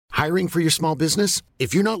Hiring for your small business?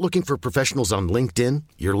 If you're not looking for professionals on LinkedIn,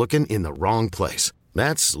 you're looking in the wrong place.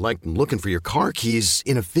 That's like looking for your car keys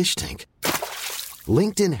in a fish tank.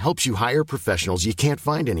 LinkedIn helps you hire professionals you can't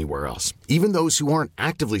find anywhere else, even those who aren't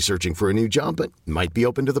actively searching for a new job but might be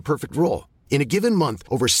open to the perfect role. In a given month,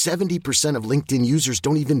 over 70% of LinkedIn users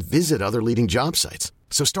don't even visit other leading job sites.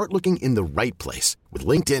 So start looking in the right place. With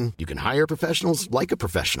LinkedIn, you can hire professionals like a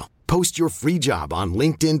professional. Post your free job on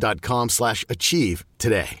linkedin.com/achieve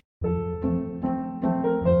today.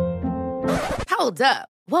 Hold up.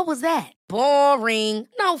 What was that? Boring.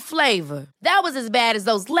 No flavor. That was as bad as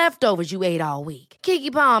those leftovers you ate all week.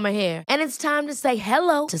 Keke Palmer here. And it's time to say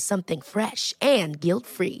hello to something fresh and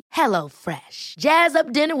guilt-free. Hello Fresh. Jazz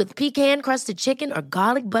up dinner with pecan-crusted chicken or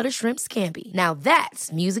garlic butter shrimp scampi. Now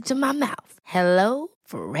that's music to my mouth. Hello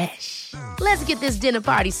Fresh. Let's get this dinner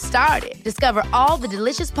party started. Discover all the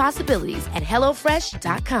delicious possibilities at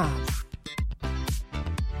hellofresh.com.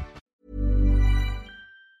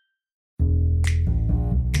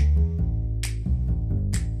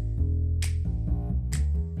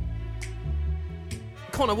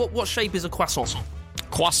 Connor, what shape is a croissant?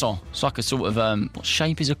 Croissant. It's like a sort of what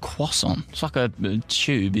shape is a croissant? It's like a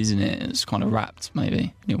tube, isn't it? It's kind of wrapped,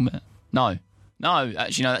 maybe a little bit. No,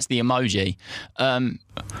 actually, no. That's the emoji. Don't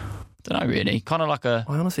know really. Kind of like a.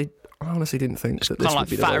 I honestly didn't think that this kind of would like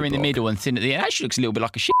be the fatter right in the block. middle and thin at the end. It actually looks a little bit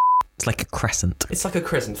like a shit. It's like a crescent. It's like a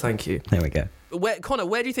crescent. Thank you. There we go. Connor,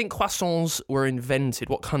 where do you think croissants were invented?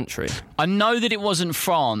 What country? I know that it wasn't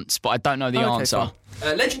France, but I don't know the answer.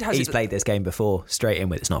 Fine. Legend has He's it. played this game before. Straight in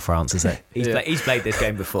with it's not France, is it? He's played this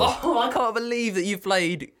game before. Oh, I can't believe that you've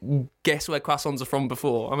played Guess Where Croissants Are From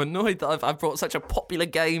before. I'm annoyed that I've brought such a popular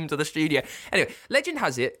game to the studio. Anyway, legend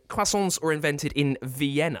has it croissants were invented in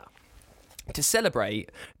Vienna to celebrate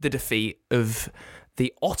the defeat of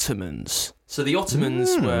the Ottomans. So the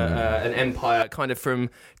Ottomans were an empire kind of from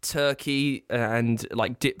Turkey and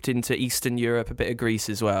like dipped into Eastern Europe, a bit of Greece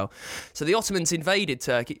as well. So the Ottomans invaded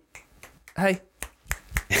Turkey. Hey.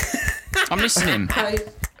 I'm listening. Hey.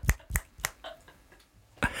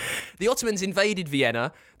 The Ottomans invaded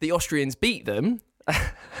Vienna. The Austrians beat them.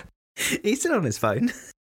 He's still on his phone.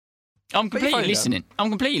 I'm completely listening.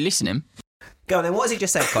 Go on then. What has he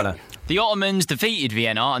just said, Connor? The Ottomans defeated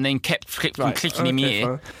Vienna and then kept clicking in my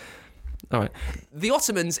ear. All right. The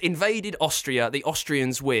Ottomans invaded Austria. The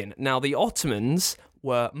Austrians win. Now, the Ottomans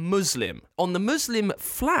were Muslim. On the Muslim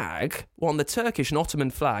flag, on the Turkish and Ottoman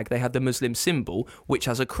flag, they had the Muslim symbol, which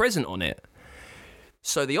has a crescent on it.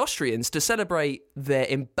 So the Austrians, to celebrate their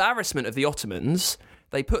embarrassment of the Ottomans,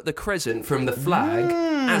 they put the crescent from the flag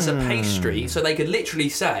as a pastry, so they could literally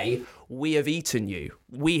say, "We have eaten you.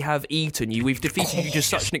 We have eaten you. We've defeated you to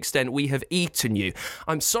such an extent, we have eaten you."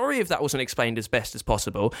 I'm sorry if that wasn't explained as best as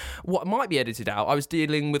possible. What might be edited out, I was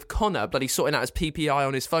dealing with Connor, bloody sorting out his PPI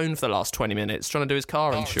on his phone for the last 20 minutes, trying to do his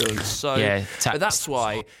car insurance. So Yeah, that's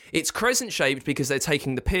why. It's crescent-shaped because they're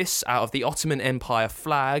taking the piss out of the Ottoman Empire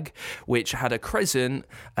flag, which had a crescent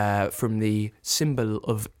from the symbol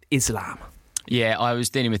of Islam. Yeah, I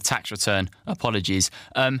was dealing with tax return. Apologies.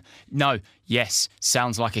 No, yes,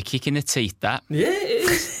 sounds like a kick in the teeth, that. Yeah,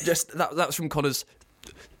 it is. Just that's from Connor's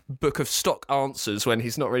book of stock answers when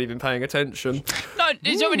he's not really been paying attention. No,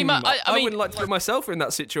 it's not really much. I mean, wouldn't like to put myself in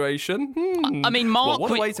that situation. I mean, Mark...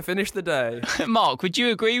 What a way to finish the day. Mark, would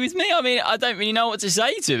you agree with me? I mean, I don't really know what to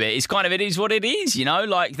say to it. It's kind of, it is what it is, you know?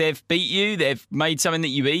 Like, they've beat you, they've made something that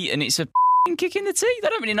you eat, and it's a kick in the teeth. I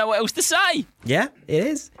don't really know what else to say. Yeah, it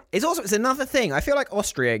is. It's another thing. I feel like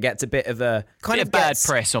Austria gets a bit of a bad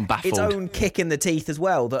press on Baffled. Its own kick in the teeth as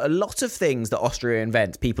well. That a lot of things that Austria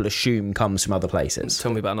invents, people assume comes from other places.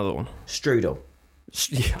 Tell me about another one. Strudel.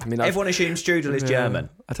 Yeah, I mean, everyone assumes strudel is German.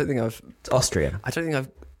 I don't think It's Austrian. I don't think I've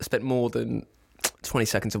spent more than 20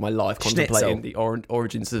 seconds of my life contemplating the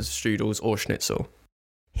origins of strudels or schnitzel.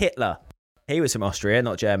 Hitler. He was from Austria,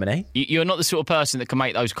 not Germany. You're not the sort of person that can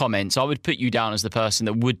make those comments. I would put you down as the person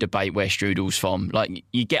that would debate where strudel's from. Like,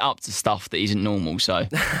 you get up to stuff that isn't normal, so...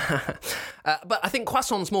 But I think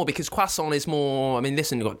croissant's more, because croissant is more... I mean,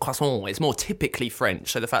 listen, you've got croissant, it's more typically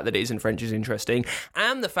French, so the fact that it isn't French is interesting.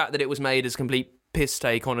 And the fact that it was made as a complete piss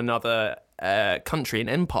take on another country and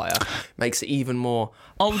empire makes it even more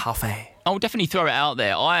parfait. I'll definitely throw it out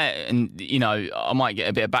there. I might get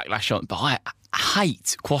a bit of backlash on it, but I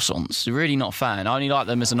hate croissants. Really not a fan. I only like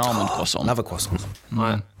them as an almond croissant. Love a croissant.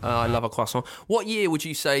 I love a croissant. What year would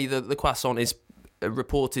you say that the croissant is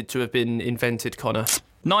reported to have been invented, Connor?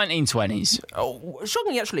 1920s. Oh,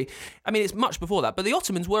 shocking, actually. I mean, it's much before that, but the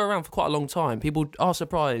Ottomans were around for quite a long time. People are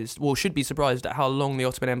surprised, well, should be surprised at how long the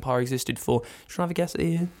Ottoman Empire existed for. Should I have a guess at the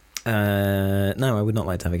year? No, I would not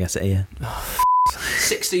like to have a guess at a year.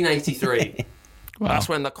 1683. Wow. That's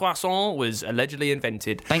when the croissant was allegedly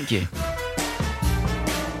invented. Thank you.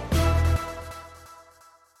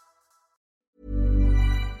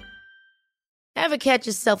 Ever catch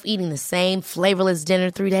yourself eating the same flavorless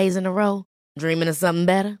dinner 3 days in a row? Dreaming of something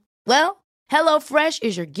better? Well, HelloFresh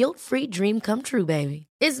is your guilt-free dream come true, baby.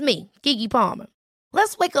 It's me, Keke Palmer.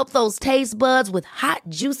 Let's wake up those taste buds with hot,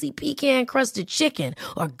 juicy pecan-crusted chicken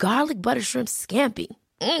or garlic butter shrimp scampi.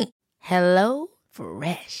 Hello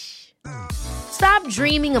Fresh. Stop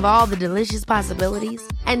dreaming of all the delicious possibilities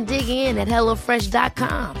and dig in at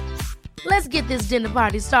HelloFresh.com. Let's get this dinner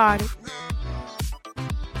party started.